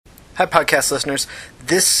Hi, podcast listeners.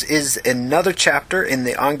 This is another chapter in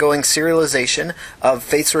the ongoing serialization of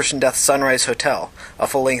Fate's Worse Than Death Sunrise Hotel, a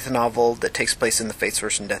full-length novel that takes place in the Fate's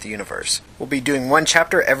Worse Than Death universe. We'll be doing one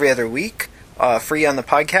chapter every other week, free on the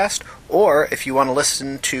podcast, or if you want to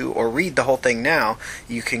listen to or read the whole thing now,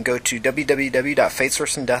 you can go to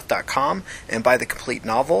www.fatesworsethandeath.com and buy the complete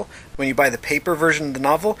novel. When you buy the paper version of the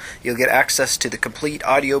novel, you'll get access to the complete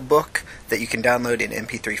audiobook that you can download in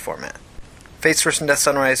MP3 format. Fate's Worse Than Death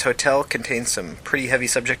Sunrise Hotel contains some pretty heavy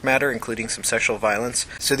subject matter, including some sexual violence,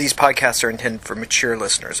 so these podcasts are intended for mature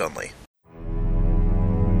listeners only.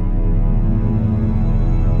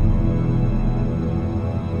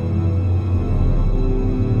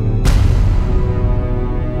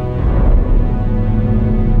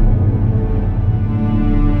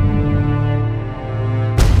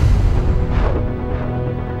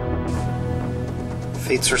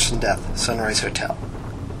 Fate's Worse Than Death Sunrise Hotel,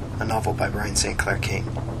 a novel by Brian St. Clair King.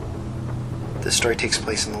 This story takes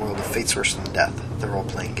place in the world of Fate's Worse Than Death, the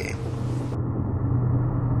role-playing game.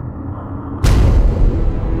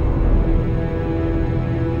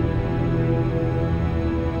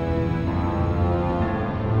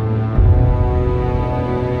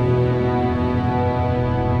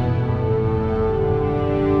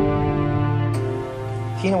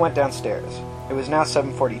 Tina went downstairs. It was now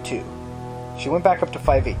 7:42. She went back up to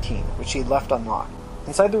 518, which she had left unlocked.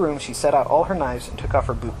 Inside the room, she set out all her knives and took off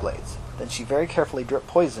her boot blades. Then she very carefully dripped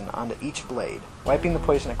poison onto each blade, wiping the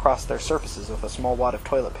poison across their surfaces with a small wad of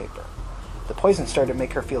toilet paper. The poison started to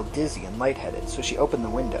make her feel dizzy and lightheaded, so she opened the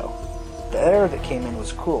window. The air that came in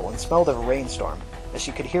was cool and smelled of a rainstorm, as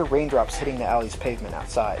she could hear raindrops hitting the alley's pavement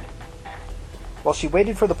outside. While she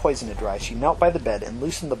waited for the poison to dry, she knelt by the bed and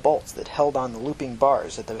loosened the bolts that held on the looping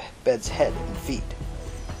bars at the bed's head and feet.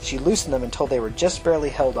 She loosened them until they were just barely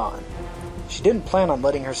held on. She didn't plan on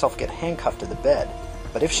letting herself get handcuffed to the bed,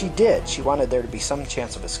 but if she did, she wanted there to be some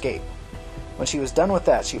chance of escape. When she was done with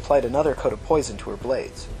that, she applied another coat of poison to her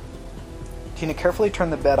blades. Tina carefully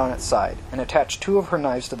turned the bed on its side and attached two of her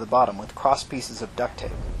knives to the bottom with cross pieces of duct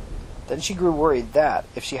tape. Then she grew worried that,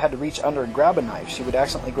 if she had to reach under and grab a knife, she would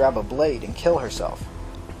accidentally grab a blade and kill herself.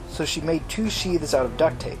 So she made two sheaths out of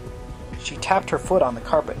duct tape. She tapped her foot on the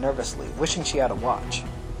carpet nervously, wishing she had a watch.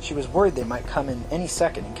 She was worried they might come in any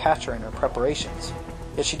second and catch her in her preparations.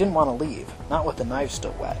 Yet she didn't want to leave, not with the knives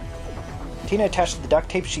still wet. Tina attached the duct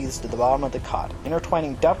tape sheaths to the bottom of the cot,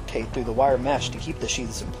 intertwining duct tape through the wire mesh to keep the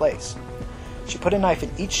sheaths in place. She put a knife in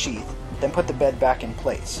each sheath, then put the bed back in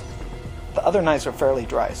place. The other knives were fairly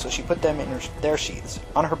dry, so she put them in their sheaths,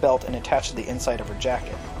 on her belt and attached to the inside of her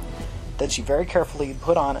jacket. Then she very carefully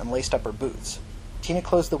put on and laced up her boots. Tina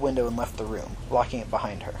closed the window and left the room, locking it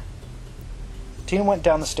behind her. Tina went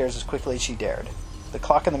down the stairs as quickly as she dared. The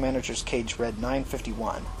clock in the manager's cage read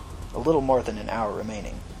 9:51, a little more than an hour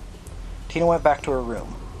remaining. Tina went back to her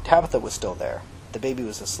room. Tabitha was still there. The baby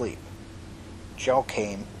was asleep. "Joe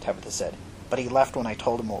came," Tabitha said, "but he left when I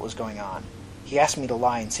told him what was going on. He asked me to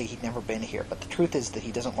lie and say he'd never been here, but the truth is that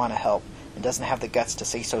he doesn't want to help and doesn't have the guts to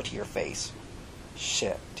say so to your face."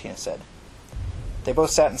 "Shit," Tina said. They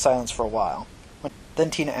both sat in silence for a while.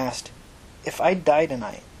 Then Tina asked, "If I die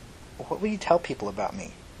tonight, what will you tell people about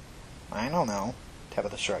me?" "I don't know,"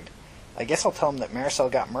 Tabitha shrugged. "I guess I'll tell them that Maricel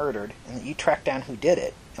got murdered, and that you tracked down who did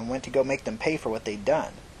it, and went to go make them pay for what they'd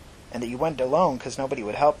done, and that you went alone because nobody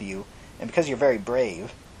would help you, and because you're very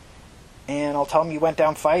brave. And I'll tell them you went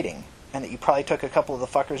down fighting, and that you probably took a couple of the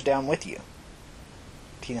fuckers down with you."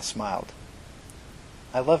 Tina smiled.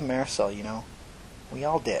 "I love Maricel, you know. We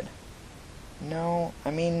all did. No, I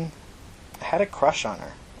mean, I had a crush on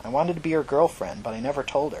her. I wanted to be her girlfriend, but I never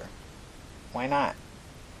told her." "Why not?"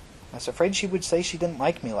 "I was afraid she would say she didn't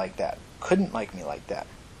like me like that, couldn't like me like that."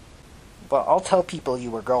 "Well, I'll tell people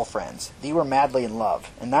you were girlfriends, that you were madly in love,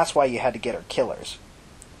 and that's why you had to get her killers."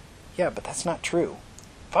 "Yeah, but that's not true."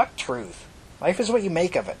 "Fuck truth. Life is what you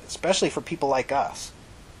make of it, especially for people like us.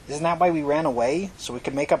 Isn't that why we ran away, so we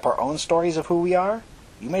could make up our own stories of who we are?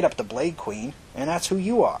 You made up the Blade Queen, and that's who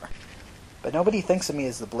you are. But nobody thinks of me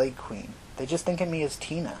as the Blade Queen. They just think of me as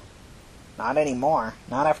Tina." "Not anymore.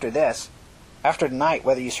 Not after this. After tonight,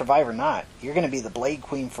 whether you survive or not, you're going to be the Blade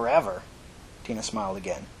Queen forever." Tina smiled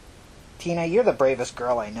again. "Tina, you're the bravest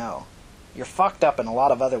girl I know. You're fucked up in a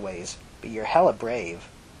lot of other ways, but you're hella brave."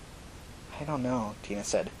 "I don't know," Tina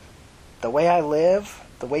said. "The way I live,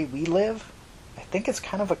 the way we live, I think it's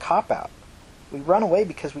kind of a cop-out. We run away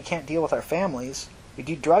because we can't deal with our families. We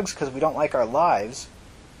do drugs because we don't like our lives.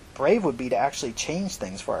 Brave would be to actually change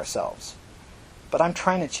things for ourselves. But I'm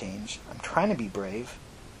trying to change. I'm trying to be brave."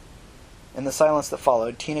 In the silence that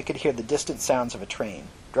followed, Tina could hear the distant sounds of a train,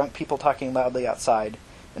 drunk people talking loudly outside,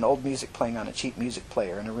 an old music playing on a cheap music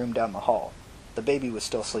player in a room down the hall. The baby was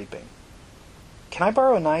still sleeping. "Can I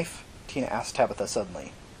borrow a knife?" Tina asked Tabitha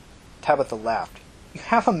suddenly. Tabitha laughed. "You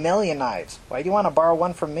have a million knives. Why do you want to borrow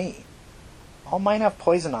one from me?" "All mine have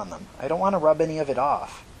poison on them. I don't want to rub any of it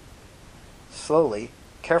off." Slowly,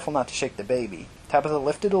 careful not to shake the baby, Tabitha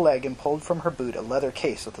lifted a leg and pulled from her boot a leather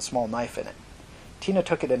case with a small knife in it. Tina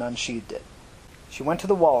took it and unsheathed it. She went to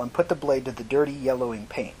the wall and put the blade to the dirty, yellowing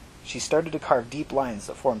paint. She started to carve deep lines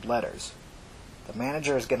that formed letters. "The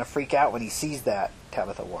manager is going to freak out when he sees that,"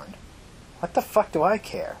 Tabitha warned. "What the fuck do I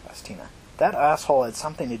care?" asked Tina. "That asshole had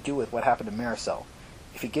something to do with what happened to Marisol.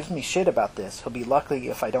 If he gives me shit about this, he'll be lucky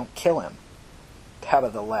if I don't kill him."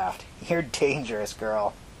 Tabitha laughed. "You're dangerous,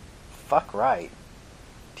 girl." "Fuck right."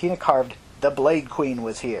 Tina carved, "The Blade Queen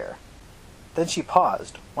was here." Then she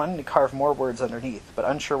paused, wanting to carve more words underneath, but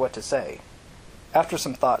unsure what to say. After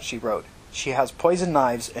some thought, she wrote, "She has poisoned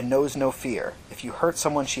knives and knows no fear. If you hurt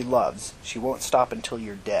someone she loves, she won't stop until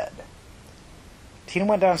you're dead." Tina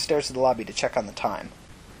went downstairs to the lobby to check on the time.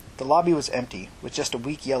 The lobby was empty, with just a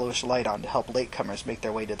weak yellowish light on to help latecomers make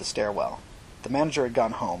their way to the stairwell. The manager had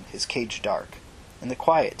gone home, his cage dark. In the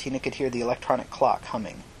quiet, Tina could hear the electronic clock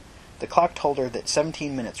humming. The clock told her that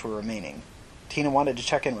 17 minutes were remaining. Tina wanted to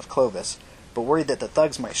check in with Clovis, but worried that the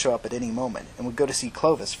thugs might show up at any moment, and would go to see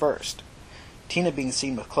Clovis first. Tina being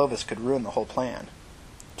seen with Clovis could ruin the whole plan.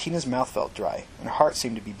 Tina's mouth felt dry, and her heart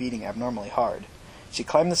seemed to be beating abnormally hard. She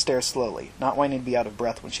climbed the stairs slowly, not wanting to be out of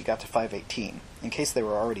breath when she got to 518, in case they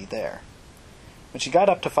were already there. When she got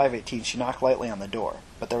up to 518, she knocked lightly on the door,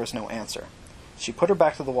 but there was no answer. She put her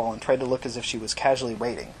back to the wall and tried to look as if she was casually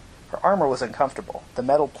waiting. Her armor was uncomfortable, the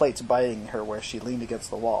metal plates biting her where she leaned against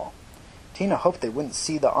the wall. Tina hoped they wouldn't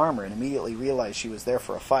see the armor and immediately realize she was there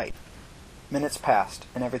for a fight. Minutes passed,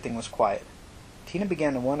 and everything was quiet. Tina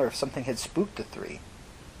began to wonder if something had spooked the three.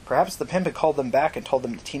 Perhaps the pimp had called them back and told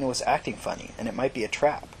them that Tina was acting funny, and it might be a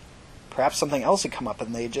trap. Perhaps something else had come up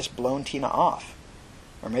and they had just blown Tina off.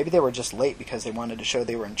 Or maybe they were just late because they wanted to show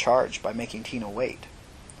they were in charge by making Tina wait.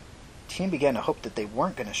 Tina began to hope that they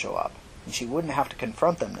weren't going to show up, and she wouldn't have to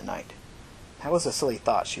confront them tonight. That was a silly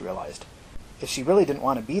thought, she realized. If she really didn't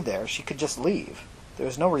want to be there, she could just leave. There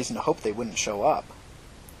was no reason to hope they wouldn't show up.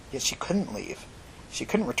 Yet she couldn't leave. She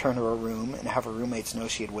couldn't return to her room and have her roommates know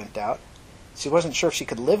she had wimped out. She wasn't sure if she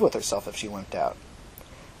could live with herself if she wimped out.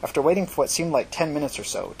 After waiting for what seemed like 10 minutes or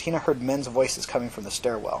so, Tina heard men's voices coming from the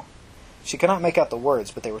stairwell. She could not make out the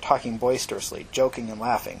words, but they were talking boisterously, joking and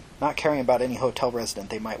laughing, not caring about any hotel resident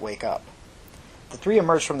they might wake up. The three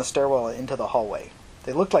emerged from the stairwell and into the hallway.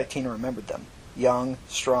 They looked like Tina remembered them. Young,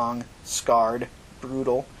 strong, scarred,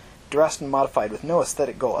 brutal, dressed and modified with no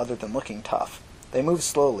aesthetic goal other than looking tough. They moved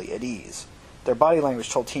slowly, at ease. Their body language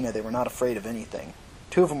told Tina they were not afraid of anything.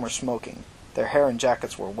 Two of them were smoking. Their hair and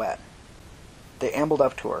jackets were wet. They ambled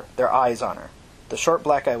up to her, their eyes on her. The short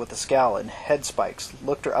black guy with the scowl and head spikes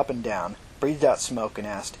looked her up and down, breathed out smoke, and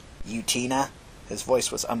asked, "You Tina?" His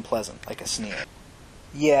voice was unpleasant, like a sneer.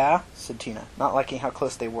 "Yeah," said Tina, not liking how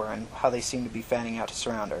close they were and how they seemed to be fanning out to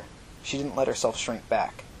surround her. She didn't let herself shrink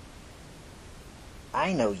back.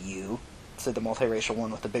 "I know you," said the multiracial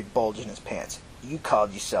one with the big bulge in his pants. "You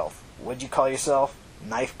called yourself, what'd you call yourself?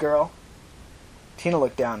 Knife girl?" Tina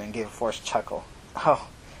looked down and gave a forced chuckle. "Oh,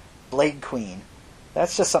 Blade Queen.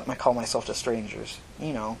 That's just something I call myself to strangers.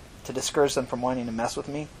 You know, to discourage them from wanting to mess with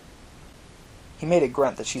me." He made a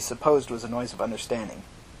grunt that she supposed was a noise of understanding.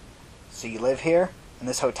 "So you live here? In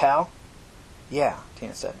this hotel?" "Yeah,"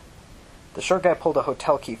 Tina said. The short guy pulled a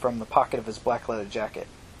hotel key from the pocket of his black leather jacket.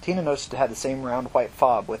 Tina noticed it had the same round white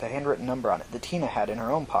fob with a handwritten number on it that Tina had in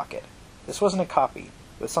her own pocket. This wasn't a copy.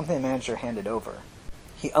 It was something the manager handed over.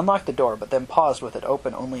 He unlocked the door, but then paused with it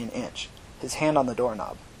open only an inch, his hand on the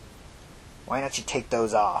doorknob. "Why don't you take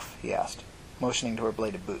those off?" he asked, motioning to her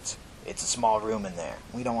bladed boots. "It's a small room in there.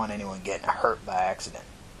 We don't want anyone getting hurt by accident."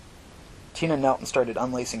 Tina knelt and started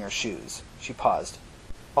unlacing her shoes. She paused.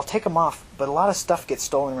 "I'll take 'em off, but a lot of stuff gets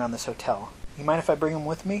stolen around this hotel. You mind if I bring 'em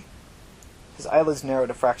with me?" His eyelids narrowed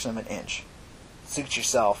a fraction of an inch. "Suit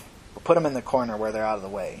yourself. We'll put 'em in the corner where they're out of the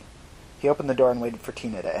way." He opened the door and waited for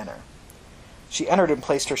Tina to enter. She entered and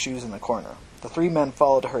placed her shoes in the corner. The three men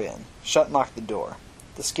followed her in, shut and locked the door.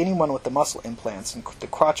 The skinny one with the muscle implants and the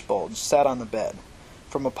crotch bulge sat on the bed.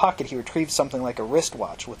 From a pocket he retrieved something like a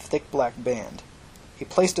wristwatch with a thick black band. He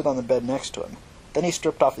placed it on the bed next to him. Then he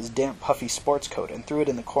stripped off his damp, puffy sports coat and threw it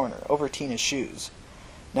in the corner, over Tina's shoes.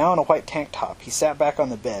 Now in a white tank top, he sat back on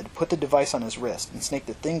the bed, put the device on his wrist, and snaked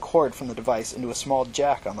a thin cord from the device into a small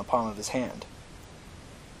jack on the palm of his hand.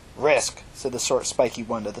 "Risk," said the short, spiky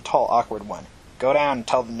one to the tall, awkward one. "Go down and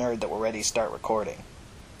tell the nerd that we're ready to start recording."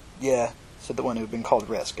 "Yeah," said the one who had been called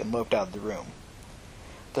Risk, and loped out of the room.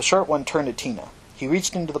 The short one turned to Tina. He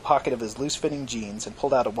reached into the pocket of his loose-fitting jeans and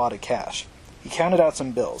pulled out a wad of cash. He counted out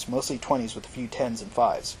some bills, mostly 20s with a few 10s and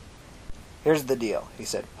 5s. "Here's the deal," he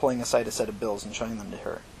said, pulling aside a set of bills and showing them to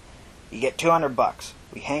her. "You get $200.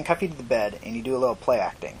 We handcuff you to the bed, and you do a little play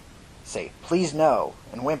acting. Say, 'Please no,'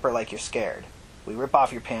 and whimper like you're scared. We rip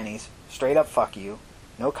off your panties, straight up fuck you,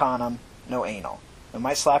 no condom, no anal. We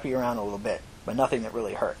might slap you around a little bit, but nothing that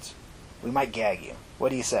really hurts. We might gag you. What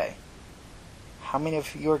do you say?" "How many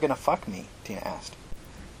of you are going to fuck me?" Tina asked.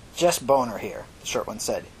 "Just Boner here," the short one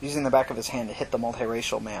said, using the back of his hand to hit the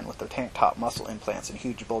multiracial man with the tank top muscle implants and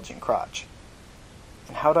huge bulging crotch.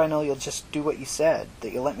 "And how do I know you'll just do what you said,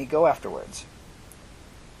 that you'll let me go afterwards?"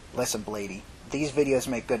 "Listen, Blady, these videos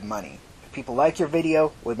make good money. If people like your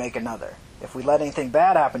video, we make another. If we let anything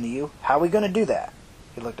bad happen to you, how are we going to do that?"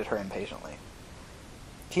 He looked at her impatiently.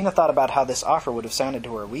 Tina thought about how this offer would have sounded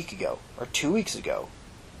to her a week ago, or 2 weeks ago.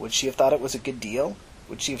 Would she have thought it was a good deal?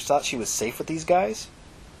 Would she have thought she was safe with these guys?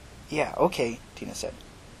 "Yeah, okay," Tina said.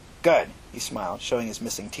 "Good," he smiled, showing his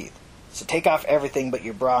missing teeth. "So take off everything but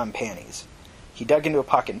your bra and panties." He dug into a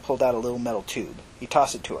pocket and pulled out a little metal tube. He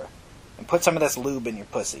tossed it to her. "And put some of this lube in your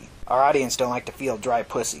pussy. Our audience don't like to feel dry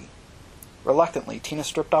pussy." Reluctantly, Tina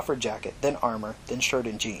stripped off her jacket, then armor, then shirt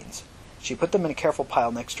and jeans. She put them in a careful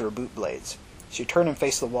pile next to her boot blades. She turned and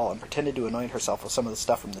faced the wall and pretended to anoint herself with some of the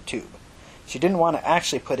stuff from the tube. She didn't want to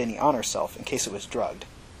actually put any on herself, in case it was drugged.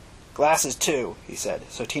 "Glasses, too," he said,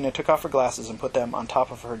 so Tina took off her glasses and put them on top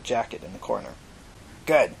of her jacket in the corner.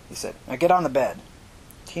 "Good," he said. "Now get on the bed."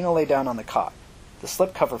 Tina lay down on the cot. The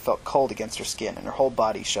slipcover felt cold against her skin, and her whole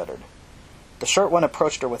body shuddered. The short one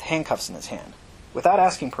approached her with handcuffs in his hand. Without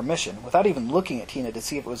asking permission, without even looking at Tina to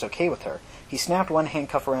see if it was okay with her, he snapped one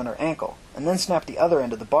handcuff around her ankle, and then snapped the other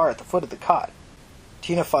end of the bar at the foot of the cot.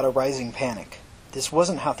 Tina fought a rising panic. This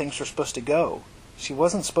wasn't how things were supposed to go. She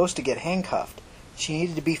wasn't supposed to get handcuffed. She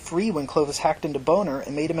needed to be free when Clovis hacked into Boner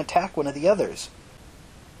and made him attack one of the others.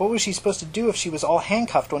 What was she supposed to do if she was all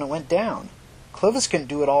handcuffed when it went down? Clovis couldn't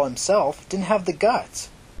do it all himself, didn't have the guts.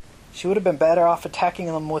 She would have been better off attacking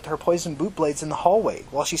them with her poison boot blades in the hallway,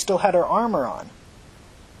 while she still had her armor on.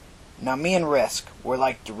 "Now me and Risk, we're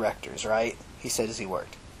like directors, right?" he said as he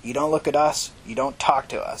worked. "You don't look at us, you don't talk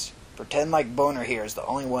to us. Pretend like Boner here is the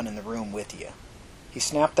only one in the room with you." He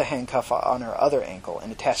snapped the handcuff on her other ankle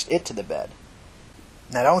and attached it to the bed.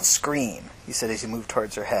 "Now don't scream," he said as he moved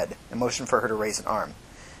towards her head and motioned for her to raise an arm.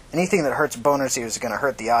 "Anything that hurts Boner's ears is going to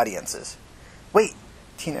hurt the audience's." "Wait,"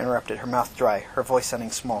 Tina interrupted, her mouth dry, her voice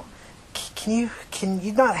sounding small. Can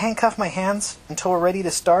you not handcuff my hands until we're ready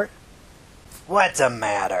to start?" "What's the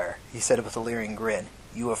matter?" he said with a leering grin.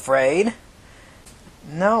 "You afraid?"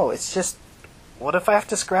 "No, it's just, what if I have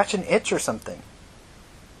to scratch an itch or something?"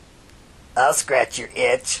 "I'll scratch your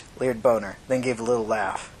itch," leered Boner, then gave a little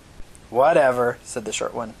laugh. "Whatever," said the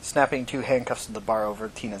short one, snapping 2 handcuffs to the bar over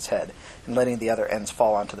Tina's head and letting the other ends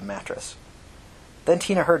fall onto the mattress. Then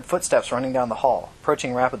Tina heard footsteps running down the hall,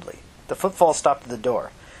 approaching rapidly. The footfalls stopped at the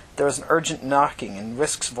door. There was an urgent knocking, and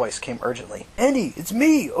Risk's voice came urgently. "Andy, it's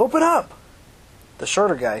me! Open up!" The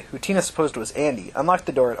shorter guy, who Tina supposed was Andy, unlocked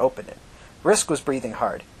the door and opened it. Risk was breathing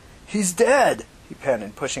hard. "He's dead!" he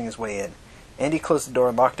panted, pushing his way in. Andy closed the door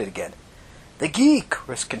and locked it again. "The geek,"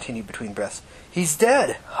 Risk continued between breaths. "He's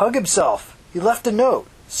dead! Hug himself! He left a note!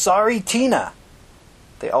 Sorry, Tina!"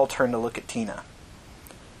 They all turned to look at Tina.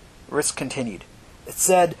 Risk continued. "It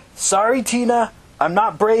said, 'Sorry, Tina! I'm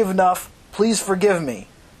not brave enough! Please forgive me!'"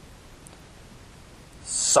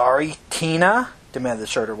 "Sorry, Tina?" demanded the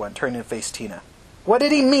shorter one, turning to face Tina. "What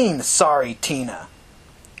did he mean, sorry, Tina?"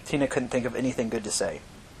 Tina couldn't think of anything good to say.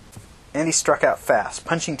 Andy struck out fast,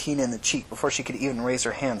 punching Tina in the cheek before she could even raise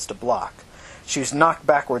her hands to block. She was knocked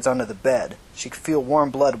backwards onto the bed. She could feel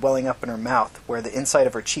warm blood welling up in her mouth where the inside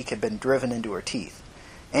of her cheek had been driven into her teeth.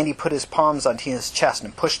 Andy put his palms on Tina's chest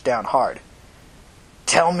and pushed down hard.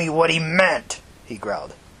 "Tell me what he meant," he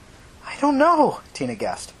growled. "I don't know," Tina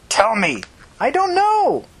gasped. "Tell me! I don't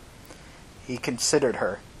know!" He considered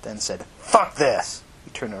her, then said, "Fuck this!"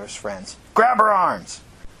 He turned to his friends. "Grab her arms!"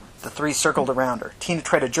 The 3 circled around her. Tina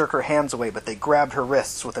tried to jerk her hands away, but they grabbed her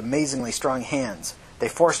wrists with amazingly strong hands. They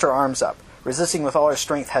forced her arms up. Resisting with all her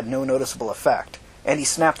strength had no noticeable effect. Andy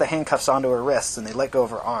snapped the handcuffs onto her wrists, and they let go of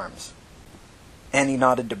her arms. Andy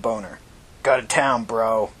nodded to Boner. "Go to town,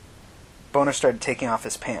 bro." Boner started taking off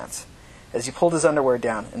his pants. As he pulled his underwear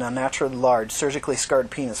down, an unnaturally large, surgically scarred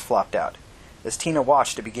penis flopped out. As Tina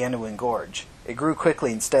watched, it began to engorge. It grew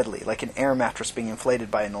quickly and steadily, like an air mattress being inflated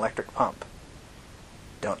by an electric pump.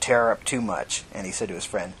 "Don't tear her up too much," Andy said to his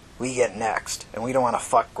friend. "We get next, and we don't want to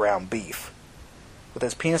fuck ground beef." With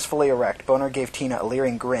his penis fully erect, Boner gave Tina a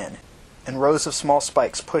leering grin. and rows of small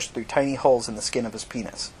spikes pushed through tiny holes in the skin of his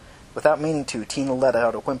penis. Without meaning to, Tina let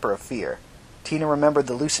out a whimper of fear. Tina remembered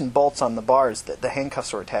the loosened bolts on the bars that the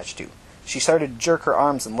handcuffs were attached to. She started to jerk her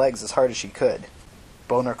arms and legs as hard as she could.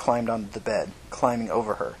 Boner climbed onto the bed, climbing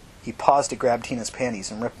over her. He paused to grab Tina's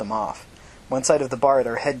panties and rip them off. One side of the bar at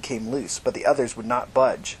her head came loose, but the others would not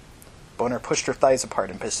budge. Boner pushed her thighs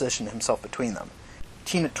apart and positioned himself between them.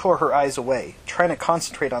 Tina tore her eyes away, trying to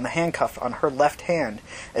concentrate on the handcuff on her left hand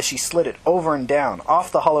as she slid it over and down,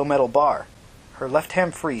 off the hollow metal bar. Her left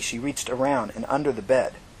hand free, she reached around and under the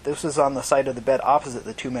bed. This was on the side of the bed opposite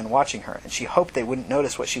the two men watching her, and she hoped they wouldn't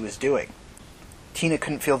notice what she was doing. Tina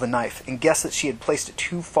couldn't feel the knife, and guessed that she had placed it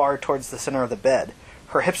too far towards the center of the bed.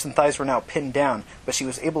 Her hips and thighs were now pinned down, but she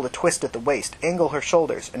was able to twist at the waist, angle her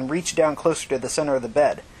shoulders, and reach down closer to the center of the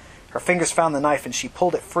bed. Her fingers found the knife, and she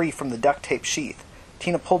pulled it free from the duct tape sheath.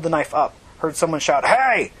 Tina pulled the knife up, heard someone shout,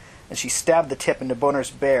 "Hey!" and she stabbed the tip into Boner's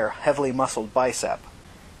bare, heavily muscled bicep.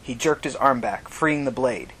 He jerked his arm back, freeing the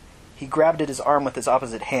blade. He grabbed at his arm with his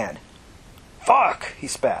opposite hand. "Fuck!" he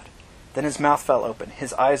spat. Then his mouth fell open,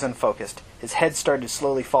 his eyes unfocused. His head started to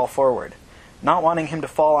slowly fall forward. Not wanting him to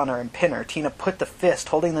fall on her and pin her, Tina put the fist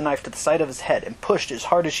holding the knife to the side of his head and pushed as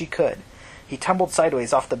hard as she could. He tumbled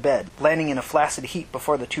sideways off the bed, landing in a flaccid heap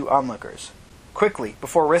before the two onlookers. Quickly,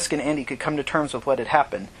 before Risk and Andy could come to terms with what had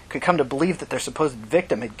happened, could come to believe that their supposed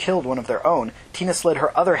victim had killed one of their own, Tina slid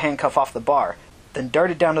her other handcuff off the bar, then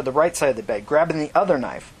darted down to the right side of the bed, grabbing the other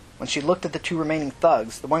knife. When she looked at the two remaining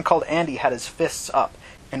thugs, the one called Andy had his fists up,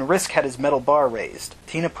 and Risk had his metal bar raised.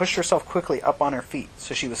 Tina pushed herself quickly up on her feet,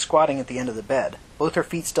 so she was squatting at the end of the bed, both her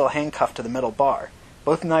feet still handcuffed to the metal bar.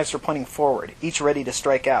 Both knives were pointing forward, each ready to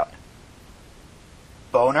strike out.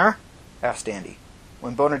 "Boner?" asked Andy.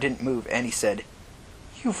 When Boner didn't move, Andy said,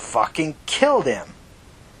 "You fucking killed him!"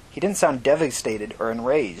 He didn't sound devastated or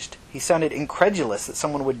enraged. He sounded incredulous that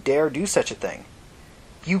someone would dare do such a thing.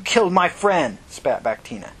 "You killed my friend," spat back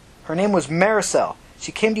Tina. "Her name was Maricel.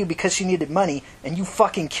 She came to you because she needed money, and you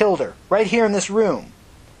fucking killed her, right here in this room."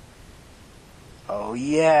 "Oh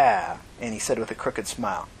yeah," Andy said with a crooked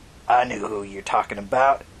smile. "I knew who you're talking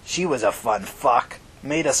about. She was a fun fuck.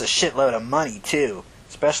 Made us a shitload of money, too.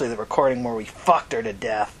 Especially the recording where we fucked her to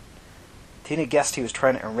death." Tina guessed he was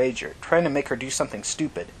trying to enrage her, trying to make her do something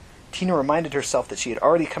stupid. Tina reminded herself that she had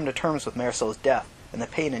already come to terms with Maricel's death, and the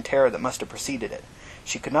pain and terror that must have preceded it.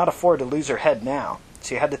 She could not afford to lose her head now.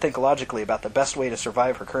 She had to think logically about the best way to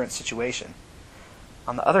survive her current situation.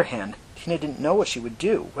 On the other hand, Tina didn't know what she would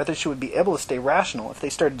do, whether she would be able to stay rational if they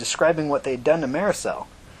started describing what they had done to Maricel.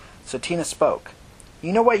 So Tina spoke.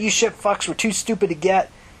 "You know what you shit fucks were too stupid to get?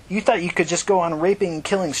 You thought you could just go on raping and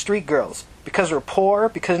killing street girls. Because we're poor,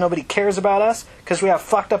 because nobody cares about us, because we have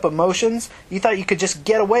fucked up emotions, you thought you could just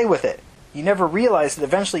get away with it. You never realized that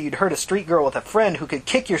eventually you'd hurt a street girl with a friend who could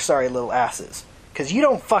kick your sorry little asses. Because you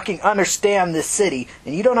don't fucking understand this city,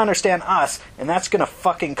 and you don't understand us, and that's gonna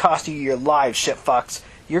fucking cost you your lives, shitfucks.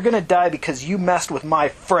 You're gonna die because you messed with my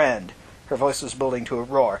friend." Her voice was building to a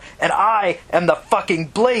roar. "And I am the fucking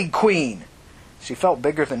Blade Queen!" She felt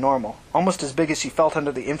bigger than normal, almost as big as she felt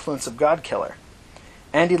under the influence of Godkiller.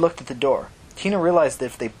 Andy looked at the door. Tina realized that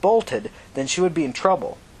if they bolted, then she would be in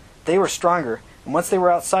trouble. They were stronger, and once they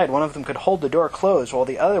were outside, one of them could hold the door closed while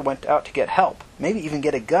the other went out to get help, maybe even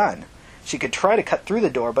get a gun. She could try to cut through the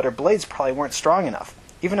door, but her blades probably weren't strong enough.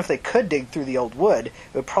 Even if they could dig through the old wood, it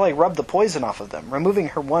would probably rub the poison off of them, removing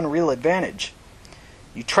her one real advantage.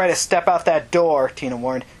 "You try to step out that door," Tina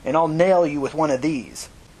warned, "and I'll nail you with one of these."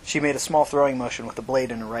 She made a small throwing motion with the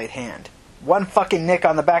blade in her right hand. "One fucking nick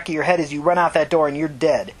on the back of your head as you run out that door and you're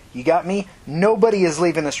dead. You got me? Nobody is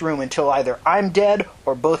leaving this room until either I'm dead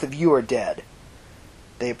or both of you are dead."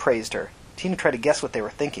 They appraised her. Tina tried to guess what they were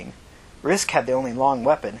thinking. Risk had the only long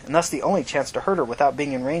weapon, and thus the only chance to hurt her without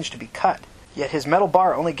being in range to be cut. Yet his metal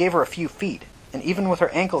bar only gave her a few feet, and even with her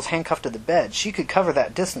ankles handcuffed to the bed, she could cover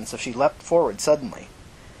that distance if she leapt forward suddenly.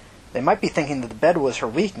 They might be thinking that the bed was her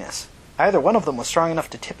weakness. Either one of them was strong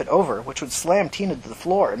enough to tip it over, which would slam Tina to the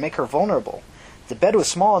floor and make her vulnerable. The bed was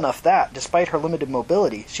small enough that, despite her limited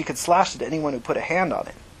mobility, she could slash at anyone who put a hand on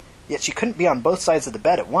it. Yet she couldn't be on both sides of the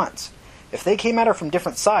bed at once. If they came at her from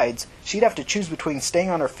different sides, she'd have to choose between staying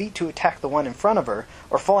on her feet to attack the one in front of her,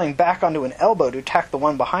 or falling back onto an elbow to attack the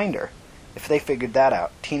one behind her. If they figured that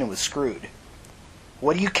out, Tina was screwed.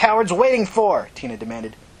 "What are you cowards waiting for?" Tina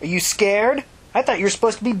demanded. "Are you scared? I thought you were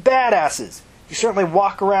supposed to be badasses. You certainly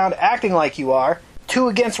walk around acting like you are. 2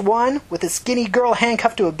 against 1, with a skinny girl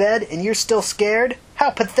handcuffed to a bed, and you're still scared?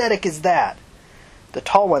 How pathetic is that?" The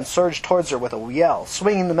tall one surged towards her with a yell,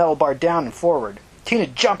 swinging the metal bar down and forward. Tina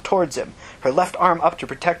jumped towards him, her left arm up to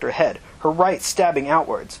protect her head, her right stabbing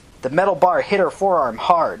outwards. The metal bar hit her forearm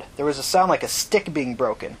hard. There was a sound like a stick being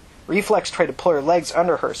broken. Reflex tried to pull her legs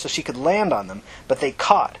under her so she could land on them, but they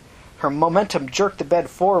caught. Her momentum jerked the bed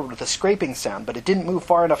forward with a scraping sound, but it didn't move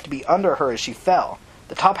far enough to be under her as she fell.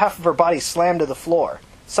 The top half of her body slammed to the floor.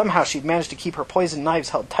 Somehow she'd managed to keep her poisoned knives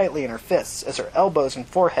held tightly in her fists as her elbows and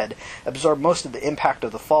forehead absorbed most of the impact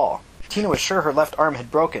of the fall. Tina was sure her left arm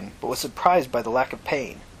had broken, but was surprised by the lack of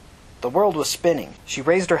pain. The world was spinning. She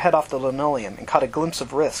raised her head off the linoleum and caught a glimpse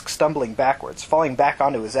of Risk stumbling backwards, falling back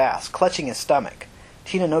onto his ass, clutching his stomach.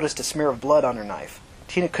 Tina noticed a smear of blood on her knife.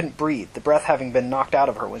 Tina couldn't breathe, the breath having been knocked out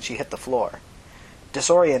of her when she hit the floor.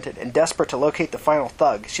 Disoriented and desperate to locate the final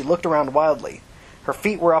thug, she looked around wildly. Her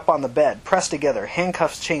feet were up on the bed, pressed together,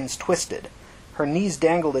 handcuffs chains twisted. Her knees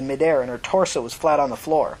dangled in midair and her torso was flat on the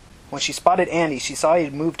floor. When she spotted Andy, she saw he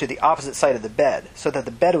had moved to the opposite side of the bed, so that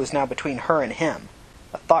the bed was now between her and him.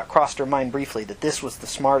 A thought crossed her mind briefly that this was the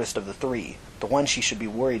smartest of the three, the one she should be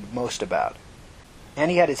worried most about.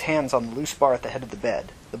 Andy had his hands on the loose bar at the head of the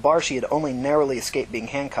bed, the bar she had only narrowly escaped being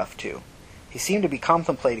handcuffed to. He seemed to be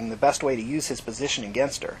contemplating the best way to use his position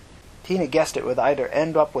against her. Tina guessed it would either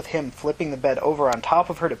end up with him flipping the bed over on top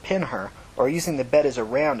of her to pin her, or using the bed as a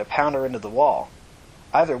ram to pound her into the wall.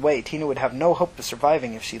 Either way, Tina would have no hope of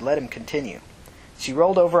surviving if she let him continue. She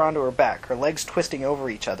rolled over onto her back, her legs twisting over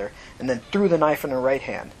each other, and then threw the knife in her right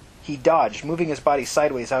hand. He dodged, moving his body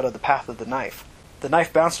sideways out of the path of the knife. The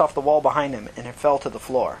knife bounced off the wall behind him, and it fell to the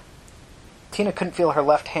floor. Tina couldn't feel her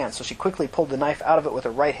left hand, so she quickly pulled the knife out of it with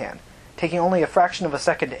her right hand. Taking only a fraction of a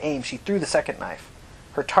second to aim, she threw the second knife.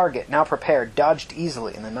 Her target, now prepared, dodged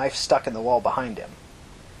easily, and the knife stuck in the wall behind him.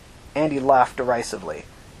 Andy laughed derisively.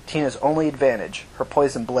 Tina's only advantage, her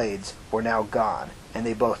poison blades, were now gone, and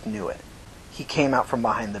they both knew it. He came out from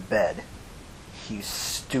behind the bed. "You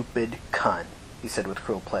stupid cunt," he said with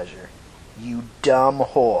cruel pleasure. "You dumb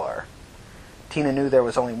whore." Tina knew there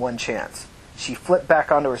was only one chance. She flipped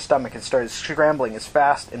back onto her stomach and started scrambling as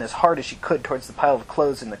fast and as hard as she could towards the pile of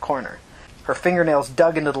clothes in the corner. Her fingernails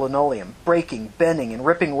dug into the linoleum, breaking, bending, and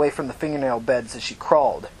ripping away from the fingernail beds as she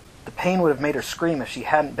crawled. The pain would have made her scream if she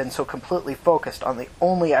hadn't been so completely focused on the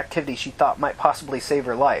only activity she thought might possibly save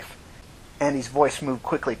her life. Andy's voice moved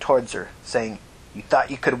quickly towards her, saying, "You thought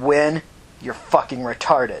you could win? You're fucking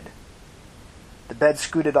retarded." The bed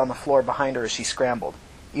scooted on the floor behind her as she scrambled.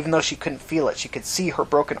 Even though she couldn't feel it, she could see her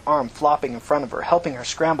broken arm flopping in front of her, helping her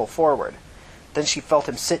scramble forward. Then she felt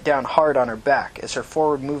him sit down hard on her back as her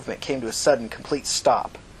forward movement came to a sudden, complete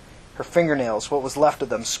stop. Her fingernails, what was left of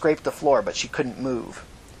them, scraped the floor, but she couldn't move.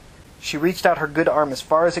 She reached out her good arm as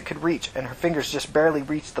far as it could reach, and her fingers just barely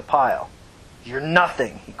reached the pile. "You're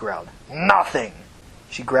nothing," he growled. "Nothing!"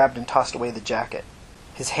 She grabbed and tossed away the jacket.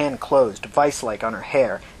 His hand closed, vice-like, on her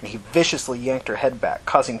hair, and he viciously yanked her head back,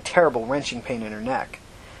 causing terrible wrenching pain in her neck.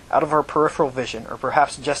 Out of her peripheral vision, or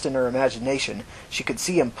perhaps just in her imagination, she could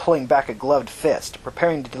see him pulling back a gloved fist,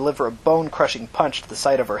 preparing to deliver a bone-crushing punch to the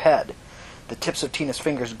side of her head. The tips of Tina's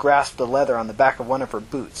fingers grasped the leather on the back of one of her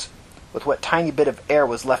boots. With what tiny bit of air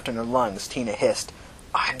was left in her lungs, Tina hissed,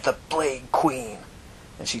 "I'm the Blade Queen!"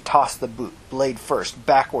 And she tossed the boot, blade first,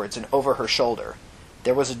 backwards and over her shoulder.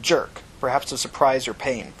 There was a jerk, perhaps of surprise or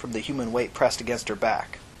pain, from the human weight pressed against her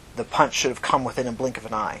back. The punch should have come within a blink of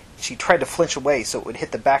an eye. She tried to flinch away so it would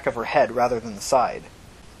hit the back of her head rather than the side.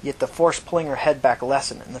 Yet the force pulling her head back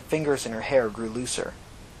lessened, and the fingers in her hair grew looser.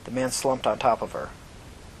 The man slumped on top of her.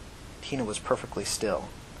 Tina was perfectly still.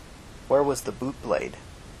 Where was the boot blade?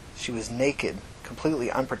 She was naked,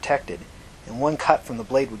 completely unprotected, and one cut from the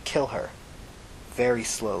blade would kill her. Very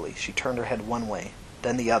slowly, she turned her head one way,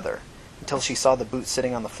 then the other, until she saw the boot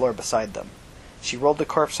sitting on the floor beside them. She rolled the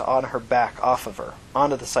corpse on her back off of her,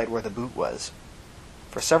 onto the side where the boot was.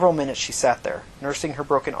 For several minutes she sat there, nursing her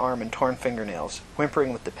broken arm and torn fingernails,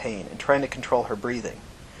 whimpering with the pain, and trying to control her breathing.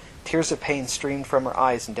 Tears of pain streamed from her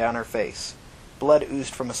eyes and down her face. Blood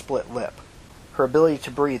oozed from a split lip. Her ability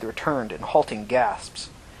to breathe returned in halting gasps.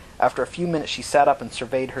 After a few minutes she sat up and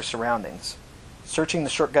surveyed her surroundings. Searching the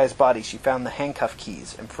short guy's body, she found the handcuff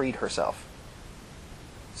keys and freed herself.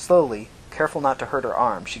 Slowly, careful not to hurt her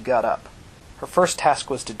arm, she got up. Her first task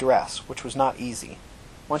was to dress, which was not easy.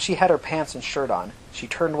 Once she had her pants and shirt on, she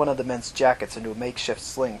turned one of the men's jackets into a makeshift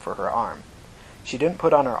sling for her arm. She didn't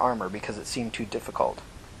put on her armor because it seemed too difficult.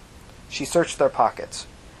 She searched their pockets.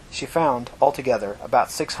 She found, altogether,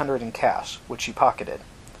 about 600 in cash, which she pocketed.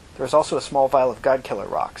 There was also a small vial of God-killer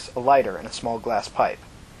rocks, a lighter, and a small glass pipe.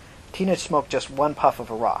 Tina smoked just one puff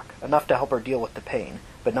of a rock, enough to help her deal with the pain,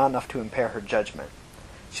 but not enough to impair her judgment.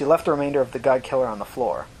 She left the remainder of the God-killer on the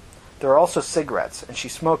floor. There were also cigarettes, and she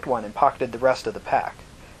smoked one and pocketed the rest of the pack.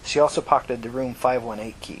 She also pocketed the room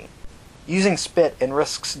 518 key. Using spit and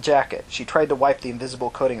Risk's jacket, she tried to wipe the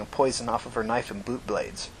invisible coating of poison off of her knife and boot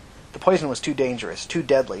blades. The poison was too dangerous, too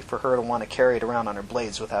deadly, for her to want to carry it around on her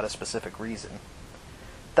blades without a specific reason.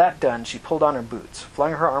 That done, she pulled on her boots,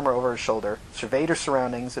 flung her armor over her shoulder, surveyed her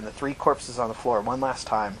surroundings and the 3 corpses on the floor one last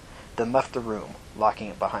time, then left the room, locking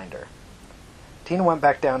it behind her. Tina went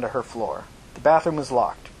back down to her floor. The bathroom was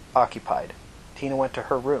locked, occupied. Tina went to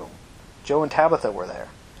her room. Joe and Tabitha were there.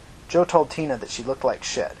 Joe told Tina that she looked like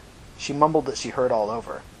shit. She mumbled that she heard all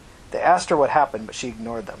over. They asked her what happened, but she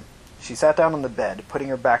ignored them. She sat down on the bed, putting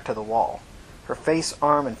her back to the wall. Her face,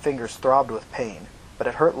 arm, and fingers throbbed with pain, but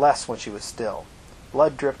it hurt less when she was still.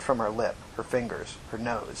 Blood dripped from her lip, her fingers, her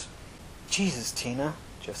nose. "Jesus, Tina,"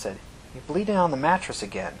 Joe said. "You're bleeding on the mattress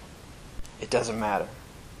again." "It doesn't matter,"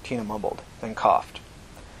 Tina mumbled, then coughed.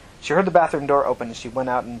 She heard the bathroom door open as she went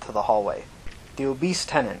out into the hallway. The obese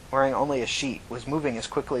tenant, wearing only a sheet, was moving as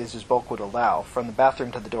quickly as his bulk would allow from the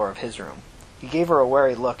bathroom to the door of his room. He gave her a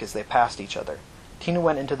wary look as they passed each other. Tina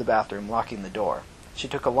went into the bathroom, locking the door. She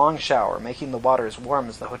took a long shower, making the water as warm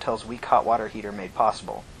as the hotel's weak hot water heater made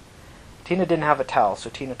possible. Tina didn't have a towel, so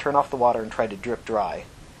Tina turned off the water and tried to drip dry.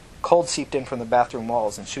 Cold seeped in from the bathroom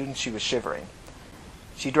walls, and soon she was shivering.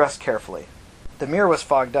 She dressed carefully. The mirror was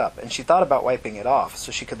fogged up, and she thought about wiping it off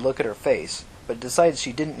so she could look at her face, but decided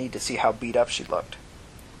she didn't need to see how beat up she looked.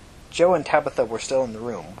 Joe and Tabitha were still in the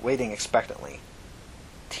room, waiting expectantly.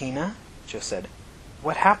 "Tina?" Joe said.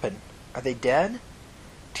 "What happened? Are they dead?"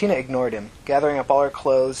 Tina ignored him, gathering up all her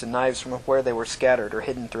clothes and knives from where they were scattered or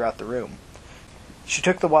hidden throughout the room. She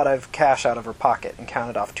took the wad of cash out of her pocket and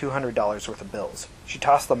counted off $200 worth of bills. She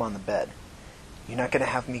tossed them on the bed. "You're not going to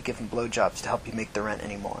have me giving blowjobs to help you make the rent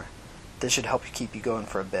anymore. This should help you keep you going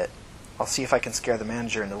for a bit. I'll see if I can scare the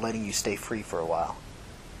manager into letting you stay free for a while.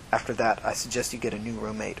 After that, I suggest you get a new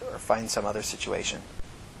roommate or find some other situation."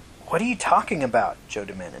 "What are you talking about?" Joe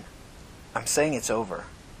demanded. "I'm saying it's over.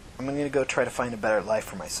 I'm going to go try to find a better life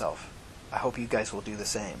for myself. I hope you guys will do the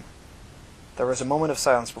same." There was a moment of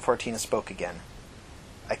silence before Tina spoke again.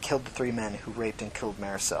 "I killed the 3 men who raped and killed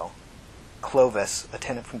Maricel. Clovis, a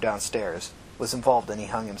tenant from downstairs, was involved and he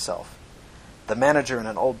hung himself. The manager and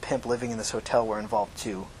an old pimp living in this hotel were involved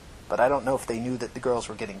too, but I don't know if they knew that the girls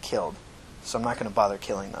were getting killed, so I'm not going to bother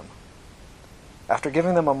killing them." After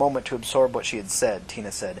giving them a moment to absorb what she had said,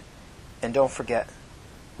 Tina said, "And don't forget,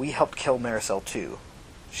 we helped kill Maricel too.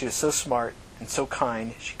 She was so smart and so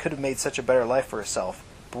kind, she could have made such a better life for herself,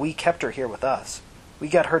 but we kept her here with us. We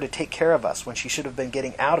got her to take care of us when she should have been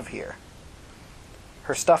getting out of here."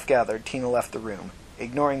 Her stuff gathered, Tina left the room,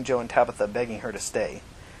 ignoring Joe and Tabitha begging her to stay.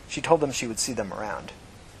 She told them she would see them around.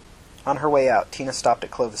 On her way out, Tina stopped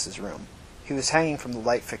at Clovis's room. He was hanging from the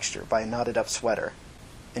light fixture by a knotted-up sweater,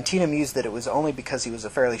 and Tina mused that it was only because he was a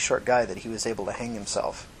fairly short guy that he was able to hang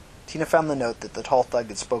himself. Tina found the note that the tall thug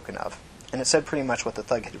had spoken of, and it said pretty much what the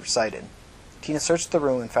thug had recited. Tina searched the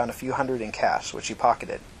room and found a few hundred in cash, which she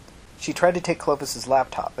pocketed. She tried to take Clovis's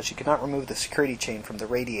laptop, but she could not remove the security chain from the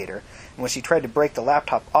radiator, and when she tried to break the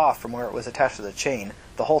laptop off from where it was attached to the chain,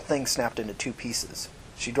 the whole thing snapped into 2 pieces.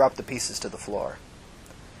 She dropped the pieces to the floor.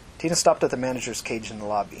 Tina stopped at the manager's cage in the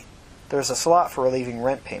lobby. There was a slot for relieving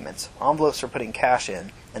rent payments, envelopes for putting cash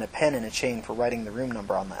in, and a pen and a chain for writing the room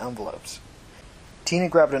number on the envelopes. Tina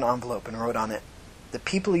grabbed an envelope and wrote on it, "The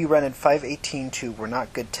people you rented 518 to were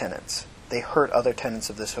not good tenants. They hurt other tenants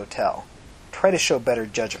of this hotel. Try to show better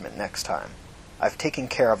judgment next time. I've taken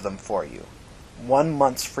care of them for you. 1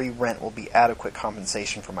 month's free rent will be adequate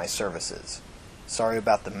compensation for my services. Sorry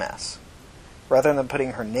about the mess." Rather than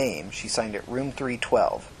putting her name, she signed it Room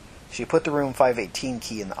 312. She put the Room 518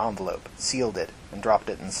 key in the envelope, sealed it, and dropped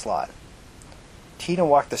it in the slot. Tina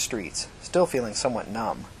walked the streets, still feeling somewhat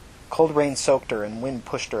numb. Cold rain soaked her and wind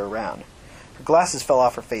pushed her around. Her glasses fell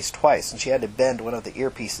off her face twice, and she had to bend one of the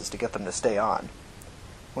earpieces to get them to stay on.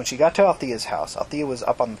 When she got to Althea's house, Althea was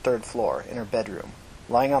up on the 3rd floor, in her bedroom,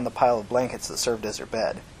 lying on the pile of blankets that served as her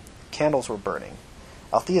bed. Candles were burning.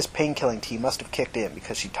 Althea's pain-killing tea must have kicked in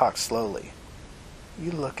because she talked slowly.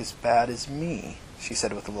 "You look as bad as me," she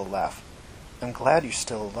said with a little laugh. "I'm glad you're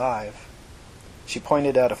still alive." She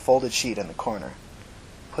pointed out a folded sheet in the corner.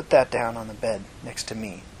 "Put that down on the bed, next to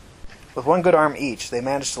me." With one good arm each, they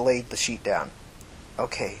managed to lay the sheet down.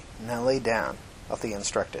 "Okay, now lay down," Althea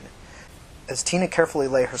instructed. As Tina carefully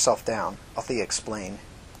lay herself down, Althea explained,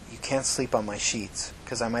 "You can't sleep on my sheets,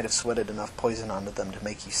 'cause I might have sweated enough poison onto them to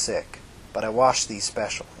make you sick, but I washed these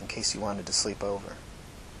special, in case you wanted to sleep over."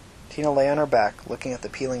 Tina lay on her back, looking at the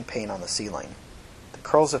peeling paint on the ceiling. The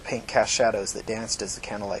curls of paint cast shadows that danced as the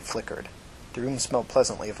candlelight flickered. The room smelled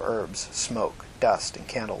pleasantly of herbs, smoke, dust, and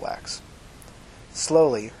candle wax.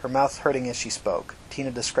 Slowly, her mouth hurting as she spoke,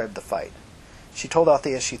 Tina described the fight. She told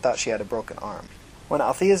Althea she thought she had a broken arm. When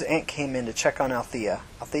Althea's aunt came in to check on Althea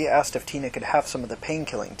asked if Tina could have some of the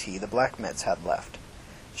pain-killing tea the black meds had left.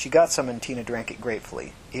 She got some and Tina drank it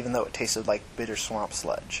gratefully, even though it tasted like bitter swamp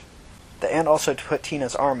sludge. The aunt also put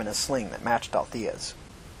Tina's arm in a sling that matched Althea's.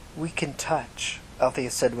 "We can touch,"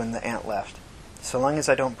 Althea said when the aunt left, "so long as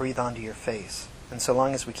I don't breathe onto your face, and so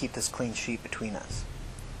long as we keep this clean sheet between us."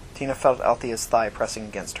 Tina felt Althea's thigh pressing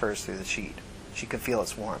against hers through the sheet. She could feel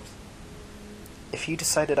its warmth. "If you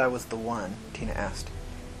decided I was the one," Tina asked,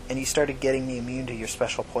 "and you started getting me immune to your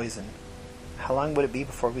special poison, how long would it be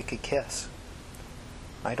before we could kiss?"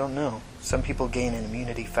 "I don't know. Some people gain an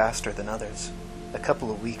immunity faster than others. A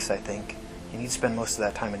couple of weeks, I think, and you'd spend most of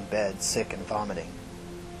that time in bed, sick and vomiting."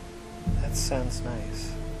 "That sounds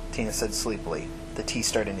nice," Tina said sleepily, the tea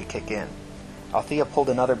starting to kick in. Althea pulled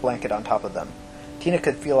another blanket on top of them. Tina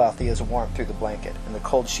could feel Althea's warmth through the blanket, and the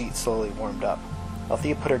cold sheet slowly warmed up.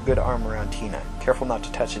 Althea put her good arm around Tina, careful not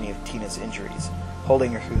to touch any of Tina's injuries,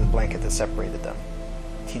 holding her through the blanket that separated them.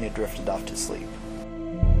 Tina drifted off to sleep.